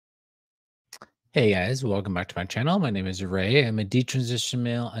Hey guys, welcome back to my channel. My name is Ray. I'm a detransition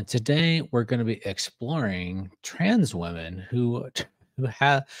male, and today we're going to be exploring trans women who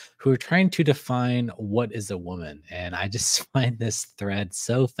are trying to define what is a woman. And I just find this thread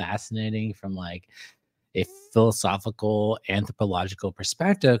so fascinating from like a philosophical, anthropological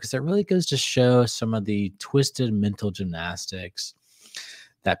perspective because it really goes to show some of the twisted mental gymnastics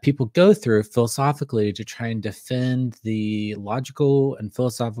that people go through philosophically to try and defend the logical and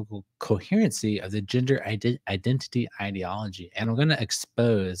philosophical coherency of the gender identity ideology. And I'm going to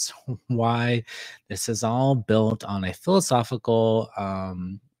expose why this is all built on a philosophical,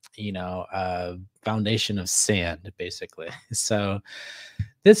 foundation of sand, basically. So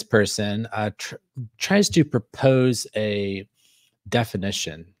this person tries to propose a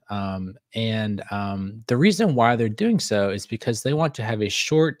definition. The reason why they're doing so is because they want to have a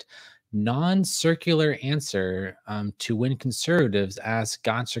short, non circular answer to when conservatives ask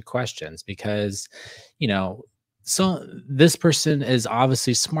gotcha questions. Because, you know, so this person is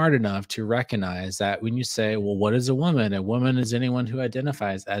obviously smart enough to recognize that when you say, well, what is a woman? A woman is anyone who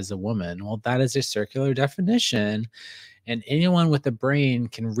identifies as a woman. Well, that is a circular definition, and anyone with a brain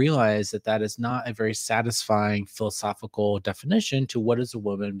can realize that that is not a very satisfying philosophical definition to what is a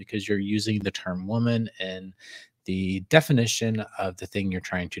woman because you're using the term woman in the definition of the thing you're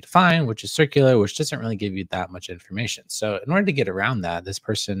trying to define, which is circular, which doesn't really give you that much information. So, in order to get around that, this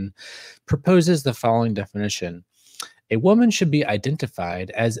person proposes the following definition: a woman should be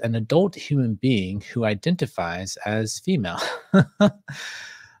identified as an adult human being who identifies as female.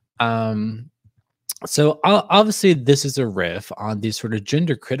 um, Obviously, this is a riff on the sort of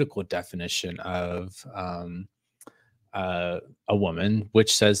gender critical definition of uh, a woman,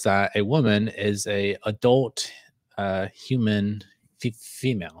 which says that a woman is a adult human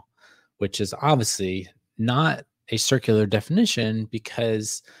female, which is obviously not a circular definition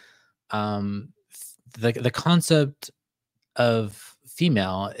because the concept of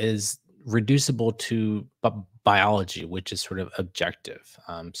female is reducible to biology, which is sort of objective.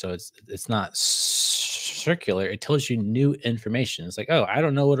 So it's not circular. It tells you new information. It's like, oh, I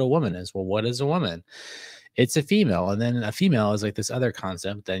don't know what a woman is. Well, what is a woman? It's a female, and then a female is like this other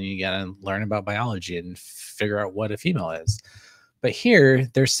concept. Then you gotta learn about biology and figure out what a female is. But here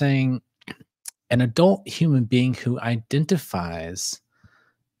they're saying an adult human being who identifies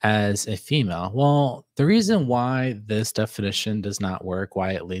as a female. Well, the reason why this definition does not work,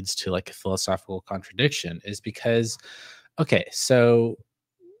 why it leads to like a philosophical contradiction, is because, okay, so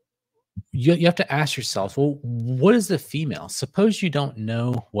you have to ask yourself, well, what is a female? Suppose you don't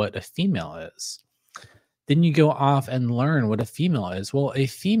know what a female is. Then you go off and learn what a female is. Well, a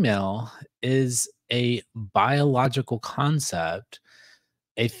female is a biological concept.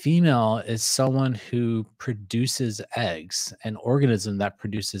 A female is someone who produces eggs, an organism that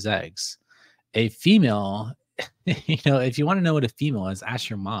produces eggs. A female, if you want to know what a female is, ask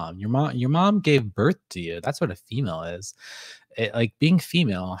your mom. Your mom gave birth to you. That's what a female is. Like being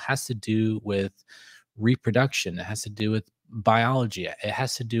female has to do with reproduction. It has to do with biology. It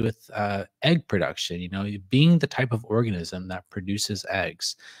has to do with egg production. Being the type of organism that produces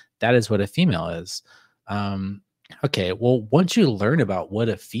eggs. That is what a female is. Okay, well, once you learn about what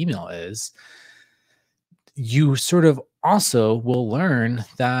a female is, you sort of also will learn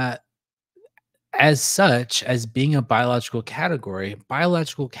that as such, as being a biological categories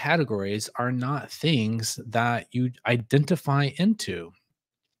are not things that you identify into.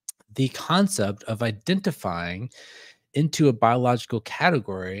 The concept of identifying into a biological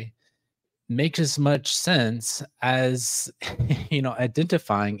category makes as much sense as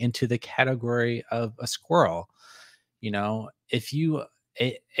identifying into the category of a squirrel. If you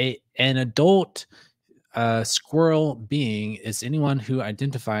an adult squirrel being is anyone who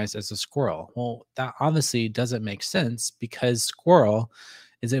identifies as a squirrel. Well, that obviously doesn't make sense because squirrel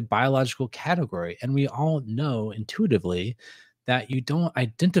is a biological category. And we all know intuitively that you don't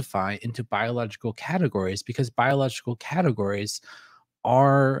identify into biological categories because biological categories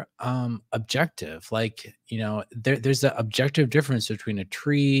are objective. Like, there's an objective difference between a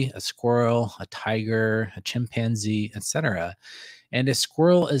tree, a squirrel, a tiger, a chimpanzee, etc. And a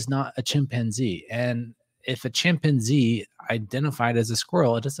squirrel is not a chimpanzee. And if a chimpanzee identified as a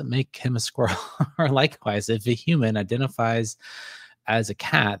squirrel, it doesn't make him a squirrel. Or likewise, if a human identifies as a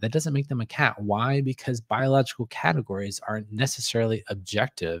cat, that doesn't make them a cat. Why? Because biological categories aren't necessarily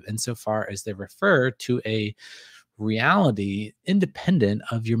objective insofar as they refer to a reality independent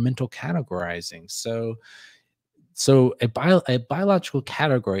of your mental categorizing. So a biological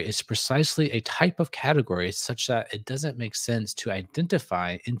category is precisely a type of category such that it doesn't make sense to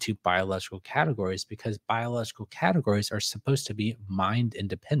identify into biological categories because biological categories are supposed to be mind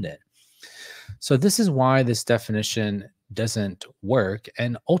independent. So this is why this definition doesn't work.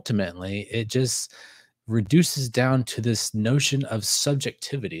 And ultimately, it just reduces down to this notion of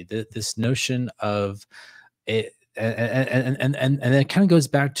subjectivity, this notion of it. And it kind of goes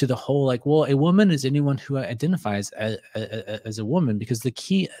back to the whole like, well, a woman is anyone who identifies as a woman, because the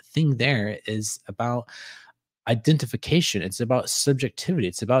key thing there is about identification. It's about subjectivity.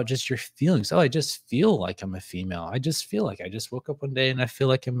 It's about just your feelings. Oh, I just feel like I'm a female. I just feel like I just woke up one day and I feel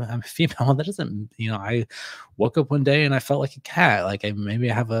like I'm a female. Well, that doesn't, I woke up one day and I felt like a cat. Like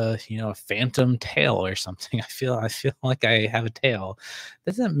maybe I have a, a phantom tail or something. I feel like I have a tail.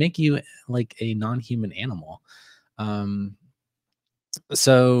 That doesn't make you like a non-human animal. Um,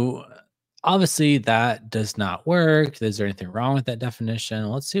 so obviously that does not work. Is there anything wrong with that definition?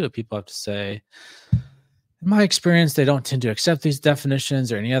 Let's see what people have to say. In my experience, they don't tend to accept these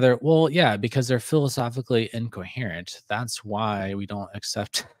definitions or any other. Well, yeah, because they're philosophically incoherent. That's why we don't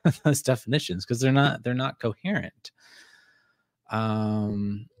accept those definitions, because they're not coherent.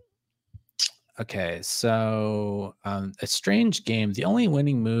 Um, okay, so a strange game. The only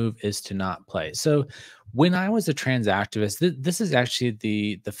winning move is to not play. So when I was a trans activist, this is actually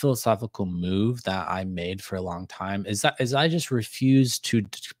the philosophical move that I made for a long time. Is I just refused to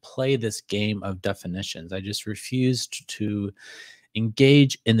play this game of definitions. I just refused to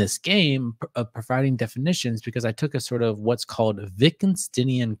engage in this game of providing definitions, because I took a sort of what's called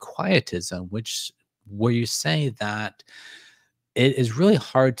Wittgensteinian quietism, which where you say that it is really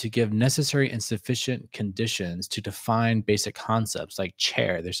hard to give necessary and sufficient conditions to define basic concepts like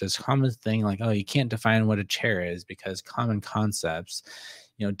chair. There's this common thing like, oh, you can't define what a chair is because common concepts,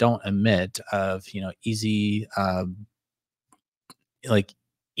 don't emit of, easy, like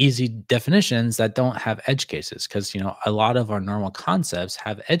easy definitions that don't have edge cases, because a lot of our normal concepts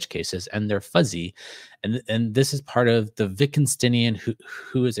have edge cases and they're fuzzy. And this is part of the Wittgensteinian,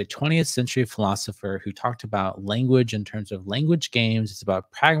 who is a 20th century philosopher who talked about language in terms of language games. It's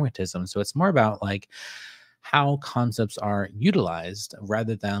about pragmatism, so it's more about like how concepts are utilized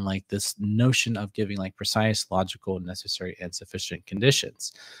rather than like this notion of giving like precise, logical, necessary, and sufficient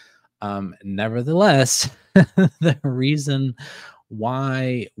conditions. Nevertheless, the reason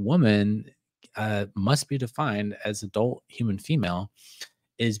why woman must be defined as adult human female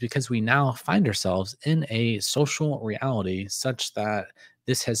is because we now find ourselves in a social reality such that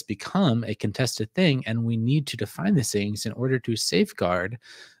this has become a contested thing, and we need to define these things in order to safeguard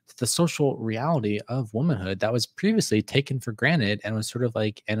the social reality of womanhood that was previously taken for granted and was sort of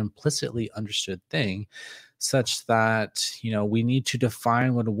like an implicitly understood thing, such that we need to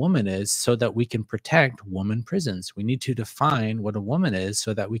define what a woman is so that we can protect woman prisons. We need to define what a woman is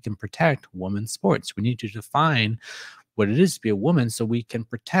so that we can protect woman sports. We need to define what it is to be a woman so we can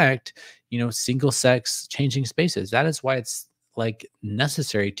protect single sex changing spaces. That is why it's like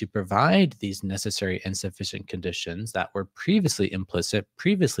necessary to provide these necessary and sufficient conditions that were previously implicit,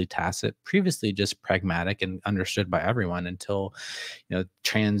 previously tacit, previously just pragmatic and understood by everyone, until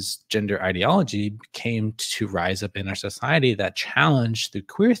transgender ideology came to rise up in our society that challenged through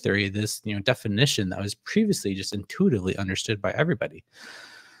queer theory this definition that was previously just intuitively understood by everybody.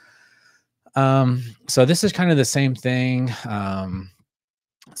 So this is kind of the same thing.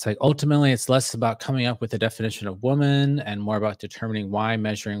 It's like ultimately it's less about coming up with a definition of woman and more about determining why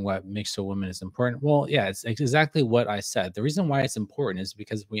measuring what makes a woman is important. Well, yeah, it's exactly what I said. The reason why it's important is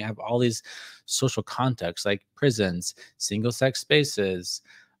because we have all these social contexts like prisons, single sex spaces,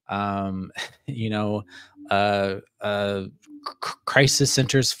 um, you know, uh, uh, crisis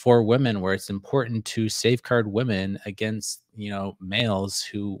centers for women, where it's important to safeguard women against males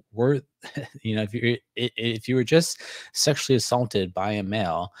who were if you were just sexually assaulted by a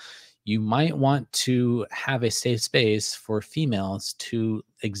male, you might want to have a safe space for females to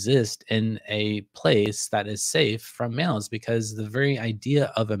exist in a place that is safe from males, because the very idea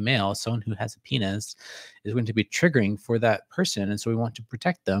of a male, someone who has a penis, is going to be triggering for that person. And so we want to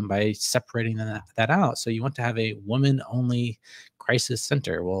protect them by separating that out. So you want to have a woman only crisis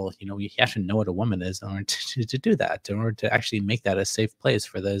center. Well, you have to know what a woman is in order to do that, in order to actually make that a safe place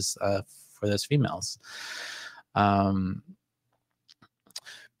for those females.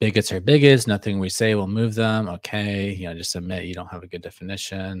 Bigots are bigots. Nothing we say will move them. Okay, just admit you don't have a good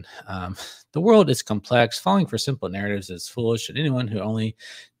definition. The world is complex. Falling for simple narratives is foolish, and anyone who only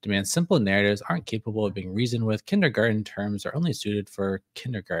demands simple narratives aren't capable of being reasoned with. Kindergarten terms are only suited for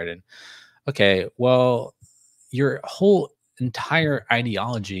kindergarten. Okay, well, your whole entire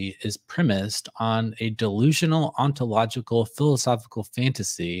ideology is premised on a delusional ontological philosophical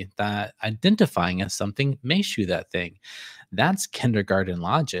fantasy that identifying as something makes you that thing. That's kindergarten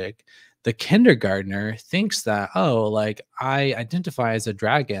logic. The kindergartner thinks that, oh, like I identify as a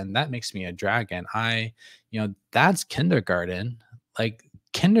dragon, that makes me a dragon. That's kindergarten. Like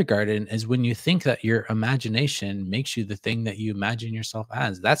kindergarten is when you think that your imagination makes you the thing that you imagine yourself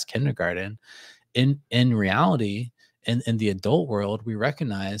as. That's kindergarten. In reality, in the adult world, we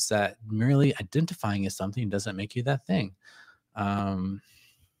recognize that merely identifying as something doesn't make you that thing. Um,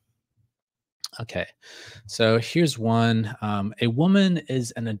 okay. So here's one. A woman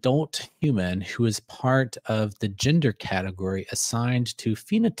is an adult human who is part of the gender category assigned to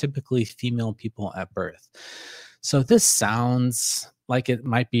phenotypically female people at birth. So this sounds like it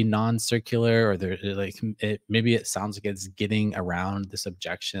might be non-circular, or maybe it sounds like it's getting around this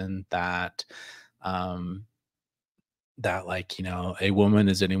objection um, that a woman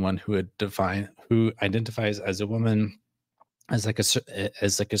is anyone who identifies as a woman as like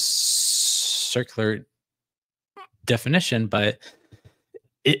a circular definition, but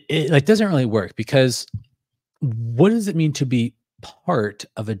it like doesn't really work because what does it mean to be part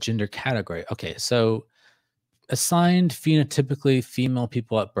of a gender category? Okay, so assigned phenotypically female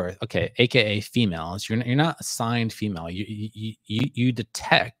people at birth. Okay, aka females. You're not assigned female. You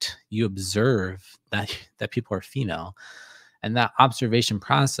detect, you observe that people are female, and that observation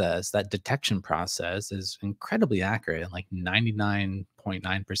process, that detection process, is incredibly accurate in like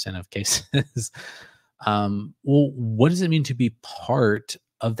 99.9% of cases. Well, what does it mean to be part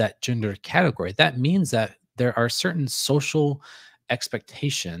of that gender category? That means that there are certain social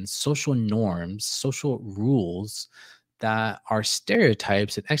expectations, social norms, social rules that are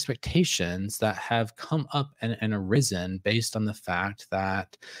stereotypes and expectations that have come up and arisen based on the fact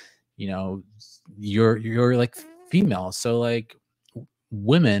that you know you're like female. So like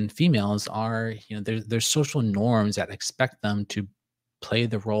women, females are, there's social norms that expect them to play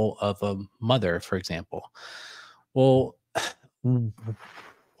the role of a mother, for example. Well, w-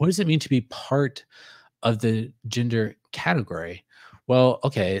 what does it mean to be part of the gender category? Well,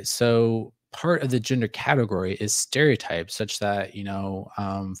 okay, so part of the gender category is stereotypes such that,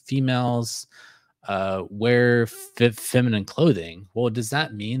 females wear feminine clothing. Well, does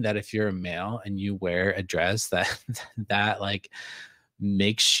that mean that if you're a male and you wear a dress that that like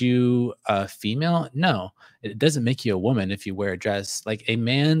makes you a female? No, it doesn't make you a woman if you wear a dress. Like a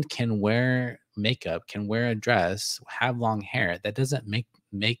man can wear makeup, can wear a dress, have long hair. That doesn't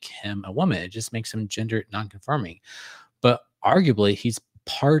make him a woman. It just makes him gender nonconforming. But arguably, he's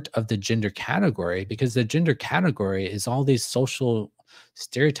part of the gender category because the gender category is all these social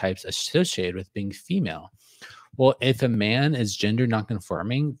stereotypes associated with being female. Well, if a man is gender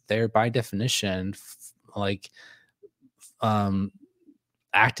nonconforming, they're by definition like um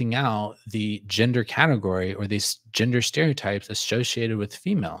acting out the gender category or these gender stereotypes associated with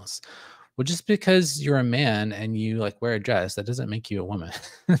females. Well, just because you're a man and you like wear a dress, that doesn't make you a woman.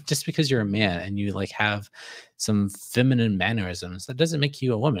 Just because you're a man and you like have some feminine mannerisms, that doesn't make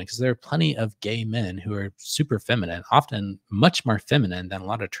you a woman because there are plenty of gay men who are super feminine, often much more feminine than a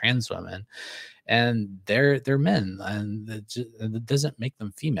lot of trans women. And they're men and it doesn't make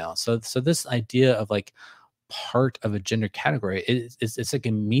them female. So this idea of like part of a gender category it's like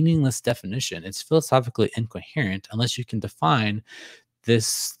a meaningless definition. It's philosophically incoherent unless you can define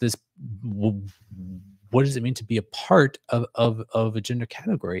this w- what does it mean to be a part of a gender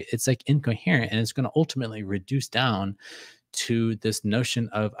category? It's like incoherent and it's going to ultimately reduce down to this notion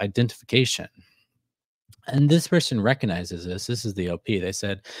of identification. And this person recognizes this. This is the OP. They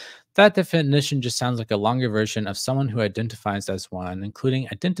said that definition just sounds like a longer version of someone who identifies as one, including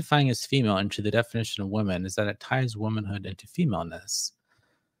identifying as female into the definition of woman, is that it ties womanhood into femaleness.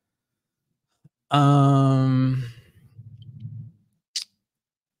 Um,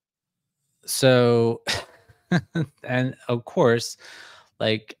 so, and of course,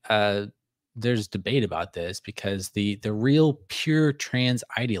 like, there's debate about this because the real pure trans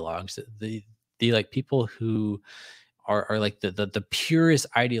ideologues, the like people who are like the purest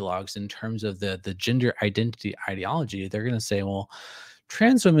ideologues in terms of the gender identity ideology, they're going to say, well,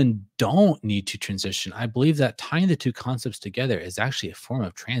 trans women don't need to transition. I believe that tying the two concepts together is actually a form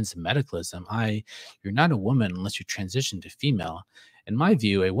of trans medicalism. You're not a woman unless you transition to female. In my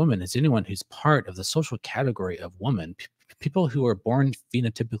view, a woman is anyone who's part of the social category of woman. People who are born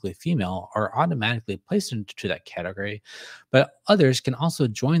phenotypically female are automatically placed into that category, but others can also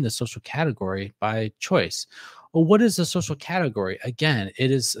join the social category by choice. Well, what is a social category? Again,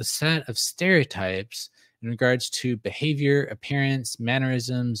 it is a set of stereotypes in regards to behavior, appearance,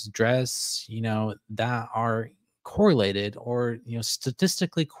 mannerisms, dress, that are correlated or,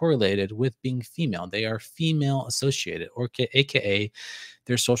 statistically correlated with being female. They are female associated, or AKA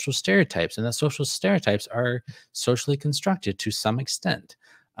they're social stereotypes, and that social stereotypes are socially constructed to some extent.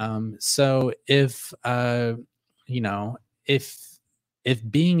 So if you know, if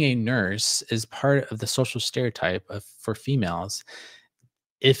being a nurse is part of the social stereotype of for females,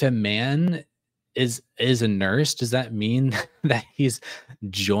 if a man is a nurse, does that mean that he's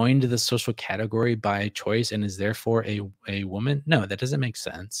joined the social category by choice and is therefore a woman? No, that doesn't make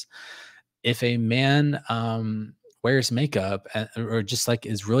sense. If a man wears makeup or just like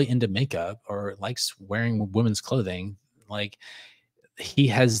is really into makeup or likes wearing women's clothing, like he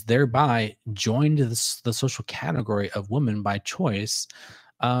has thereby joined the social category of woman by choice.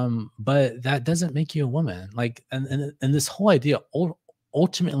 But that doesn't make you a woman. Like, and this whole idea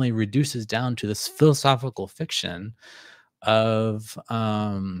ultimately reduces down to this philosophical fiction of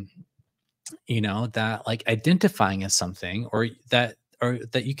that like identifying as something or that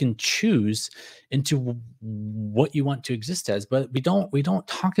you can choose into what you want to exist as. But we don't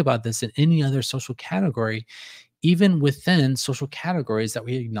talk about this in any other social category, even within social categories that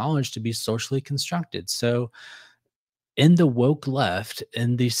we acknowledge to be socially constructed. So in the woke left,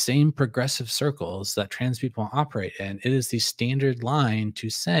 in these same progressive circles that trans people operate in, it is the standard line to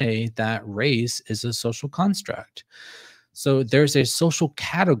say that race is a social construct. So there's a social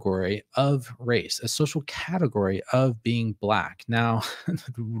category of race, a social category of being black. Now,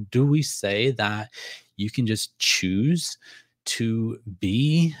 do we say that you can just choose to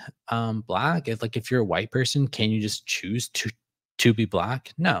be black? Like if you're a white person, can you just choose to be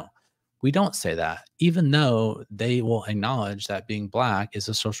black? No, we don't say that, even though they will acknowledge that being black is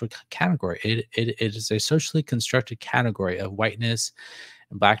a social category. It is a socially constructed category of whiteness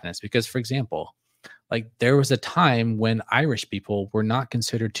and blackness. Because, for example, like there was a time when Irish people were not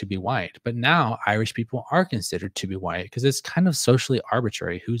considered to be white, but now Irish people are considered to be white because it's kind of socially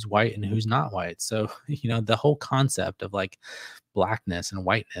arbitrary who's white and who's not white. So, the whole concept of like blackness and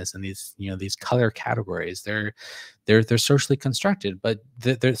whiteness and these color categories, they're socially constructed, but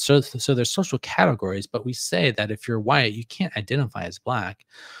so they're social categories. But we say that if you're white, you can't identify as black.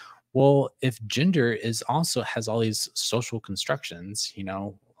 Well, if gender is also has all these social constructions,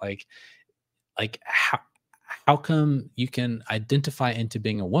 like how come you can identify into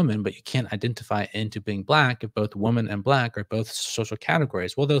being a woman but you can't identify into being black if both woman and black are both social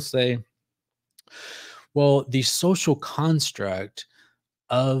categories? Well, they'll say, well, the social construct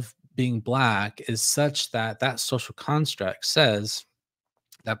of being black is such that that social construct says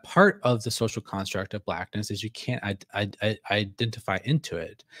that part of the social construct of blackness is you can't identify into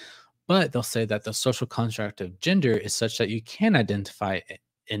it. But they'll say that the social construct of gender is such that you can identify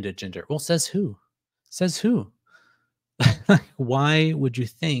into gender. Well, says who? Says who? Like, why would you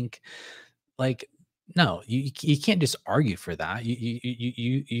think like no, you can't just argue for that.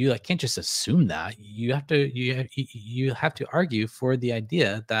 You like can't just assume that. You have to argue for the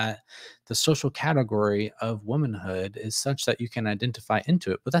idea that the social category of womanhood is such that you can identify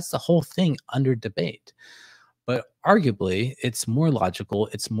into it. But that's the whole thing under debate. But arguably, it's more logical,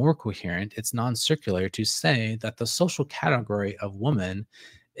 it's more coherent, it's non-circular to say that the social category of woman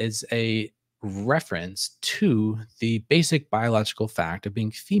is a reference to the basic biological fact of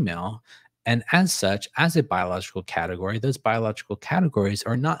being female. And as such, as a biological category, those biological categories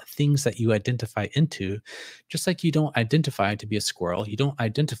are not things that you identify into. Just like you don't identify to be a squirrel, you don't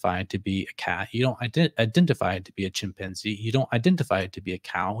identify to be a cat, you don't identify to be a chimpanzee, you don't identify to be a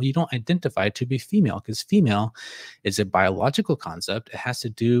cow, you don't identify to be female, because female is a biological concept. It has to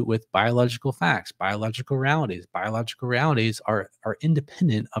do with biological facts, biological realities. Biological realities are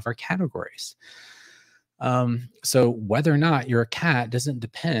independent of our categories. So whether or not you're a cat doesn't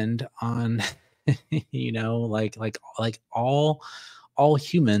depend on, like all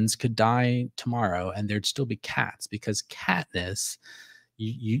humans could die tomorrow and there'd still be cats, because catness,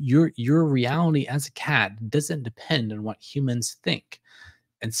 your reality as a cat doesn't depend on what humans think.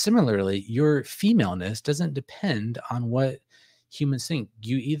 And similarly, your femaleness doesn't depend on what humans think.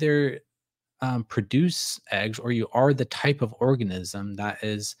 You either produce eggs or you are the type of organism that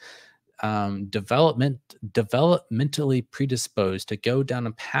is developmentally predisposed to go down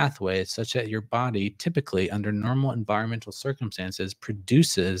a pathway such that your body typically under normal environmental circumstances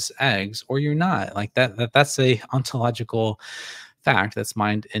produces eggs, or you're not. Like that's a ontological fact that's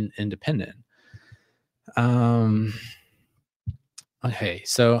independent. um okay,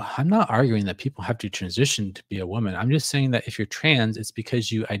 so I'm not arguing that people have to transition to be a woman. I'm just saying that if you're trans, it's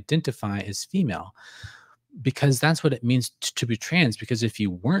because you identify as female, because that's what it means to be trans. Because if you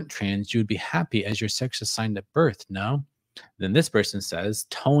weren't trans, you would be happy as your sex assigned at birth. No? Then this person says,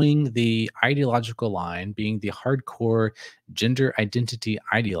 towing the ideological line, being the hardcore gender identity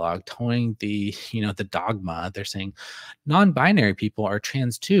ideologue, towing the dogma. They're saying non-binary people are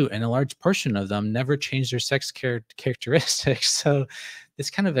trans too, and a large portion of them never change their sex characteristics. So this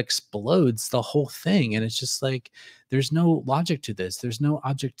kind of explodes the whole thing. And it's just like, there's no logic to this. There's no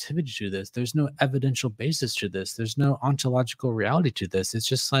objectivity to this. There's no evidential basis to this. There's no ontological reality to this. It's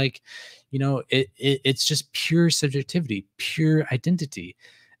just like, it's just pure subjectivity, pure identity.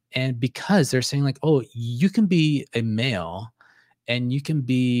 And because they're saying like, oh, you can be a male and you can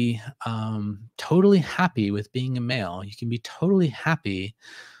be totally happy with being a male. You can be totally happy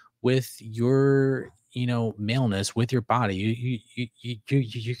with your maleness, with your body.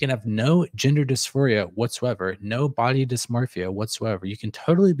 You can have no gender dysphoria whatsoever, no body dysmorphia whatsoever. You can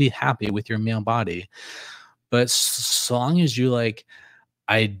totally be happy with your male body, but so long as you like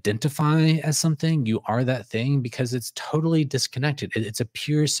identify as something, you are that thing, because it's totally disconnected. It's a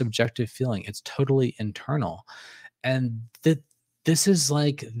pure subjective feeling. It's totally internal. And this is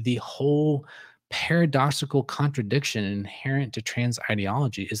like the whole paradoxical contradiction inherent to trans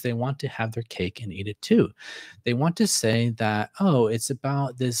ideology is they want to have their cake and eat it too. They want to say that, oh, it's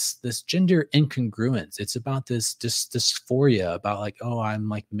about this gender incongruence. It's about this dysphoria about like, oh, I'm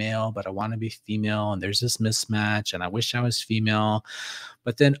like male, but I want to be female, and there's this mismatch, and I wish I was female.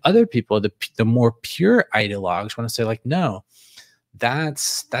 But then other people, the more pure ideologues, want to say like, no,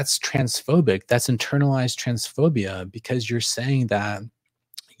 that's transphobic. That's internalized transphobia, because you're saying that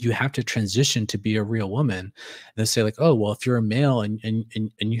you have to transition to be a real woman. And they say like, oh, well, if you're a male and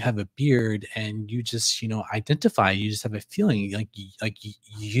you have a beard and you just, identify, you just have a feeling like,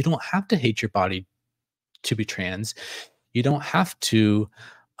 you don't have to hate your body to be trans. You don't have to,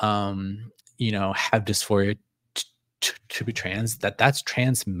 have dysphoria to be trans. That's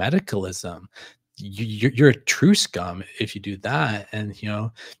trans medicalism. You're a true scum if you do that. And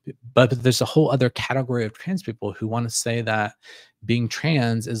but there's a whole other category of trans people who want to say that being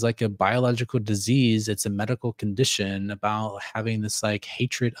trans is like a biological disease. It's a medical condition about having this like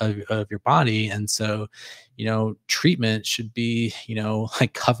hatred of your body. And so treatment should be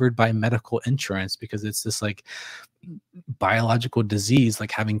like covered by medical insurance, because it's this like biological disease, like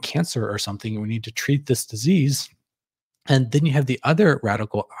having cancer or something, and we need to treat this disease. And then you have the other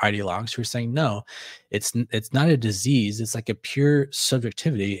radical ideologues who are saying, no, it's not a disease. It's like a pure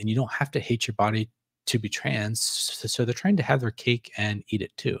subjectivity, and you don't have to hate your body to be trans. So they're trying to have their cake and eat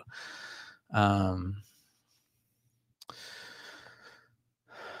it too.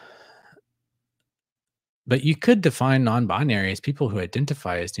 But you could define non-binary as people who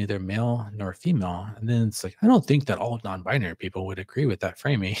identify as neither male nor female. And then it's like, I don't think that all non-binary people would agree with that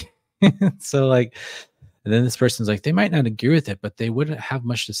framing. So like, and then this person's like, they might not agree with it, but they wouldn't have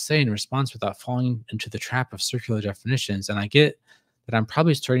much to say in response without falling into the trap of circular definitions. And I get that I'm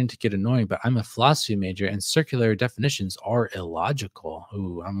probably starting to get annoying, but I'm a philosophy major and circular definitions are illogical.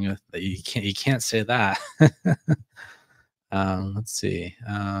 Ooh, you can't say that. Let's see.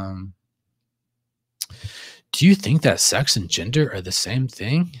 Do you think that sex and gender are the same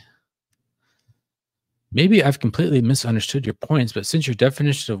thing? Maybe I've completely misunderstood your points, but since your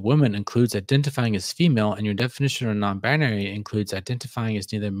definition of woman includes identifying as female and your definition of non-binary includes identifying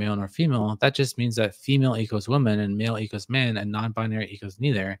as neither male nor female, that just means that female equals woman and male equals man and non-binary equals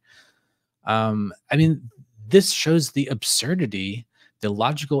neither. I mean, this shows the absurdity, the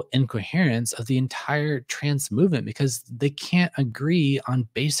logical incoherence of the entire trans movement, because they can't agree on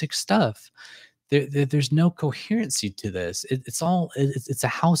basic stuff. There's no coherency to this. It's a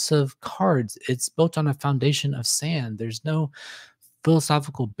house of cards. It's built on a foundation of sand. There's no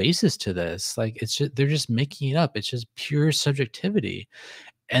philosophical basis to this. Like they're just making it up. It's just pure subjectivity.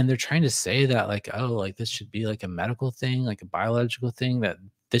 And they're trying to say that like, oh, like this should be like a medical thing, like a biological thing, that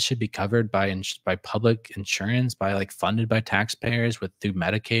this should be covered by public insurance, by like funded by taxpayers through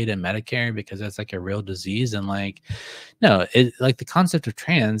Medicaid and Medicare, because that's like a real disease. And like, no, it like the concept of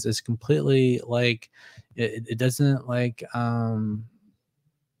trans is completely like, it doesn't like, oh,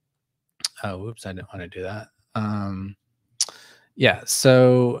 whoops, I didn't want to do that. Yeah.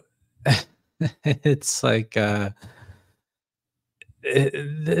 So it's like,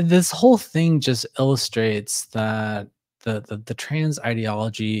 this whole thing just illustrates that the trans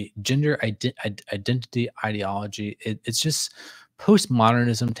ideology, gender identity ideology, it's just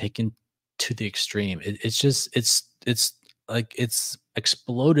postmodernism taken to the extreme. It's like it's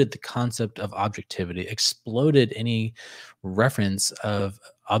exploded the concept of objectivity, exploded any reference of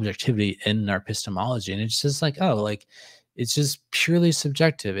objectivity in our epistemology, and it's just like, oh, like it's just purely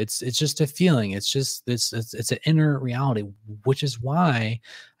subjective. It's just a feeling. It's just it's an inner reality, which is why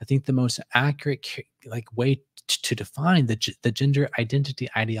I think the most accurate like way to define the gender identity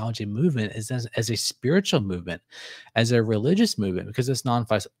ideology movement is as a spiritual movement, as a religious movement, because it's non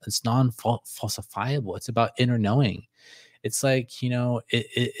falsifiable. It's about inner knowing. It's like,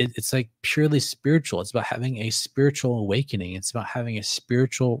 it's like purely spiritual. It's about having a spiritual awakening. It's about having a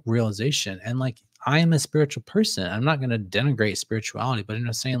spiritual realization. And like, I am a spiritual person. I'm not going to denigrate spirituality, but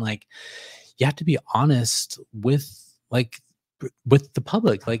I'm saying like, you have to be honest with like with the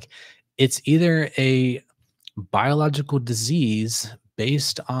public. Like, it's either a biological disease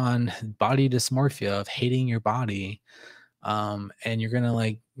based on body dysmorphia of hating your body, and you're gonna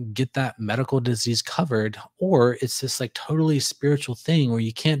like get that medical disease covered, or it's this like totally spiritual thing where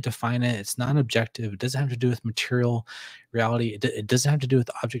you can't define it. It's not objective. It doesn't have to do with material reality. It doesn't have to do with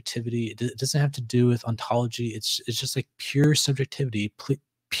objectivity. It doesn't have to do with ontology. It's just like pure subjectivity,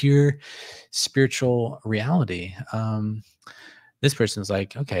 pure spiritual reality. This person's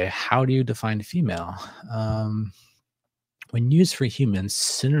like, okay, how do you define female? Um, when used for humans,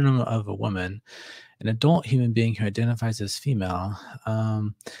 synonym of a woman, an adult human being who identifies as female.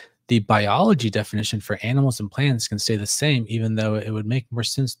 The biology definition for animals and plants can stay the same, even though it would make more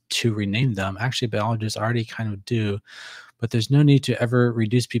sense to rename them. Actually, biologists already kind of do, but there's no need to ever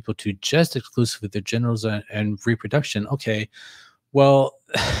reduce people to just exclusively their genitals and reproduction. Okay, well,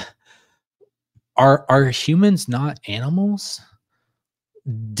 are humans not animals?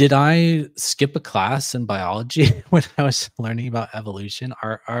 Did I skip a class in biology when I was learning about evolution?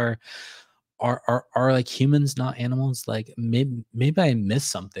 Are like humans not animals? Like maybe I missed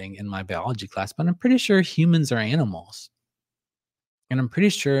something in my biology class, but I'm pretty sure humans are animals. And I'm pretty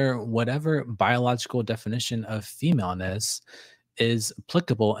sure whatever biological definition of femaleness is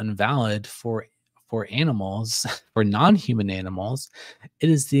applicable and valid for animals, for non-human animals, it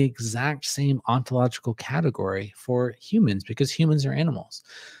is the exact same ontological category for humans because humans are animals.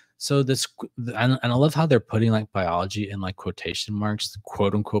 So and I love how they're putting like biology in like quotation marks,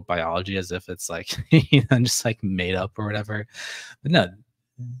 quote unquote biology, as if it's like just like made up or whatever. But no,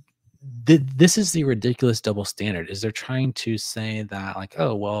 this is the ridiculous double standard. Is they're trying to say that like,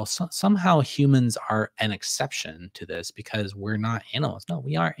 oh well, somehow humans are an exception to this because we're not animals. No,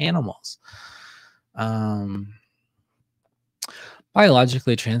 we are animals. Um,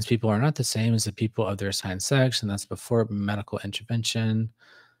 Biologically, trans people are not the same as the people of their assigned sex, and that's before medical intervention.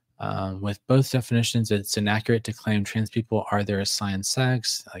 With both definitions, it's inaccurate to claim trans people are their assigned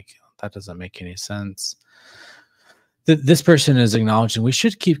sex. Like, that doesn't make any sense. This person is acknowledging we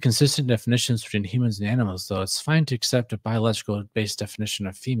should keep consistent definitions between humans and animals, though. It's fine to accept a biological based definition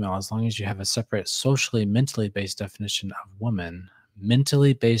of female as long as you have a separate socially, mentally based definition of woman.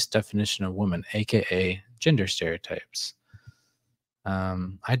 Mentally based definition of woman, aka gender stereotypes.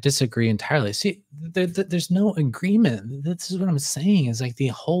 I disagree entirely. See, there's no agreement. This is what I'm saying. Is like the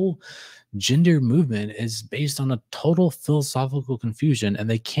whole gender movement is based on a total philosophical confusion, and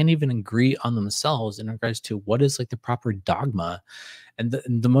they can't even agree on themselves in regards to what is like the proper dogma. And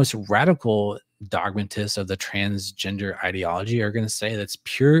the most radical dogmatists of the transgender ideology are going to say that's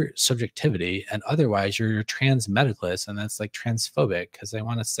pure subjectivity, and otherwise you're a trans medicalist, and that's like transphobic because they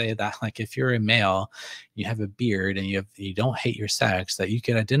want to say that like if you're a male, you have a beard, and you don't hate your sex, that you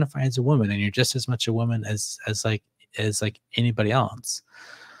can identify as a woman, and you're just as much a woman as like anybody else.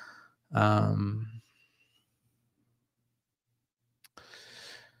 Um,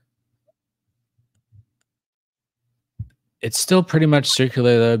 it's still pretty much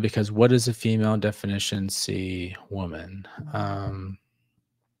circular though, because what is a female definition? See woman.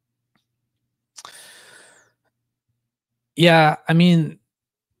 Yeah, I mean,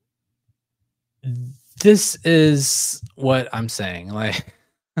 this is what I'm saying. Like,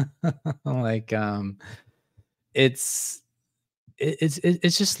 like, it's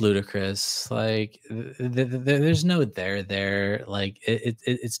it's just ludicrous. Like, there's no there. Like,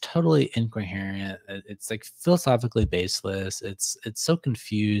 it's totally incoherent. It's like philosophically baseless. It's so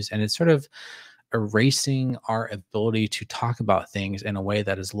confused, and it's sort of erasing our ability to talk about things in a way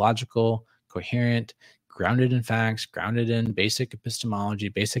that is logical, coherent, grounded in facts, grounded in basic epistemology,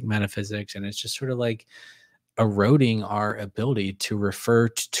 basic metaphysics, and it's just sort of like eroding our ability to refer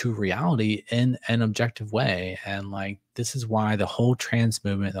to reality in an objective way. And like, this is why the whole trans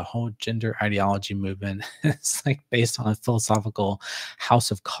movement, the whole gender ideology movement is like based on a philosophical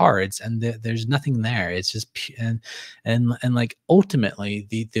house of cards, and there's nothing there. It's just and like ultimately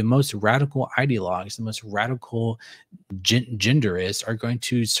the most radical ideologues, the most radical genderists are going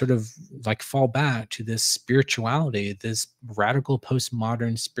to sort of like fall back to this spirituality, this radical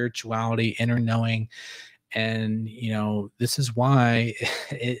postmodern spirituality, inner knowing. And this is why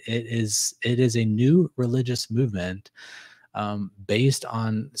it is a new religious movement, based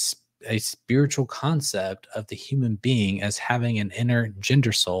on a spiritual concept of the human being as having an inner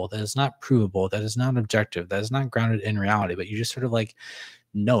gender soul that is not provable, that is not objective, that is not grounded in reality, but you just sort of like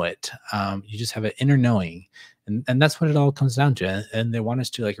know it. You just have an inner knowing, And that's what it all comes down to. And they want us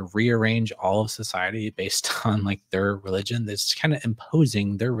to like rearrange all of society based on like their religion. That's kind of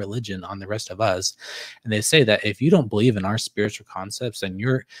imposing their religion on the rest of us. And they say that if you don't believe in our spiritual concepts, then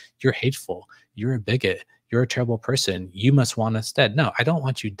you're hateful, you're a bigot, you're a terrible person, you must want us dead. No, I don't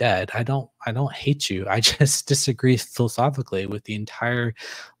want you dead. I don't hate you. I just disagree philosophically with the entire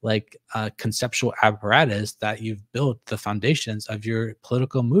like conceptual apparatus that you've built the foundations of your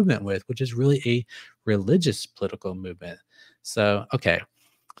political movement with, which is really a religious political movement. So okay,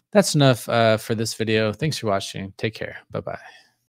 that's enough for this video. Thanks for watching. Take care. Bye bye.